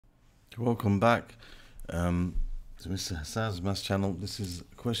Welcome back to Mr. Hassan's Maths channel. This is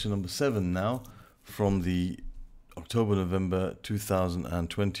question number 7 now from the October-November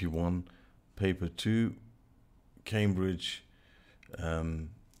 2021 paper 2 Cambridge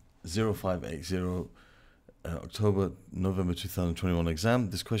 0580 October-November 2021 exam.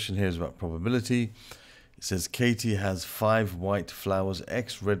 This question here is about probability. It says Katie has 5 white flowers,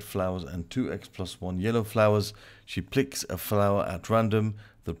 X red flowers and 2X plus 1 yellow flowers. She picks a flower at random.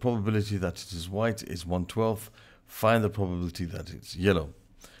 The probability that it is white is 1/12. Find the probability that it's yellow.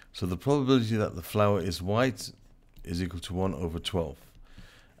 So the probability that the flower is white is equal to 1/12.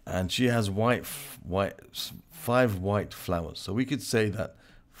 And she has 5 white flowers. So we could say that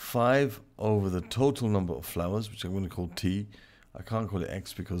 5 over the total number of flowers, which I'm going to call T. I can't call it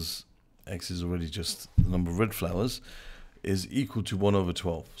X because X is already just the number of red flowers, is equal to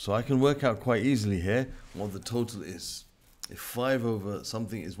 1/12. So I can work out quite easily here what the total is. If 5 over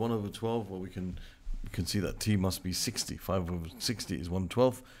something is 1/12, well, we can see that T must be 60. 5 over 60 is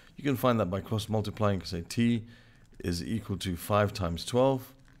 1/12. You can find that by cross multiplying. You can say T is equal to 5 times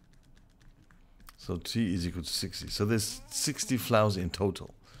 12. So T is equal to 60. So there's 60 flowers in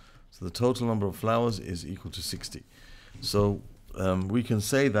total. So the total number of flowers is equal to 60. So we can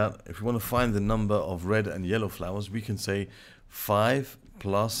say that if we want to find the number of red and yellow flowers, we can say 5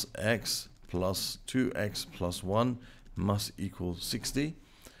 plus X plus 2X plus 1 must equal 60.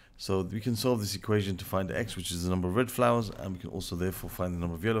 So we can solve this equation to find X, which is the number of red flowers, and we can also therefore find the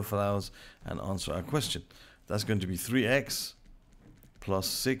number of yellow flowers and answer our question. That's going to be 3X plus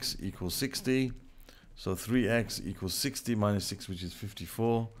 6 equals 60. So 3X equals 60 minus 6, which is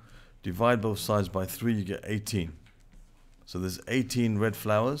 54. Divide both sides by 3, you get 18. So there's 18 red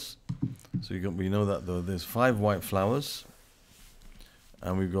flowers. So we know that though there's 5 white flowers,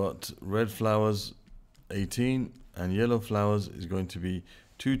 and we've got red flowers 18, and yellow flowers is going to be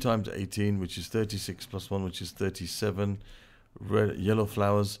 2 times 18, which is 36 plus 1, which is 37 yellow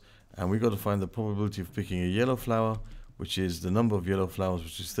flowers. And we've got to find the probability of picking a yellow flower, which is the number of yellow flowers,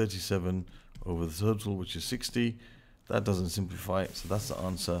 which is 37 over the total, which is 60. That doesn't simplify, so that's the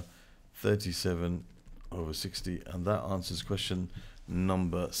answer, 37 over 60, and that answers question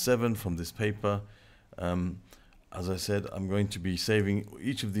number 7 from this paper. As I said, I'm going to be saving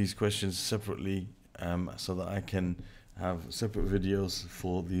each of these questions separately so that I can have separate videos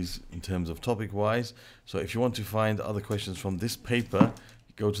for these in terms of topic wise. So if you want to find other questions from this paper,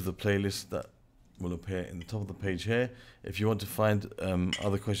 go to the playlist that will appear in the top of the page here. If you want to find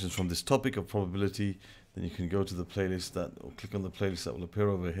other questions from this topic of probability, then you can go to the playlist or click on the playlist that will appear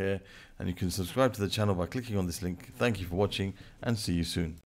over here, and you can subscribe to the channel by clicking on this link. Thank you for watching, and see you soon.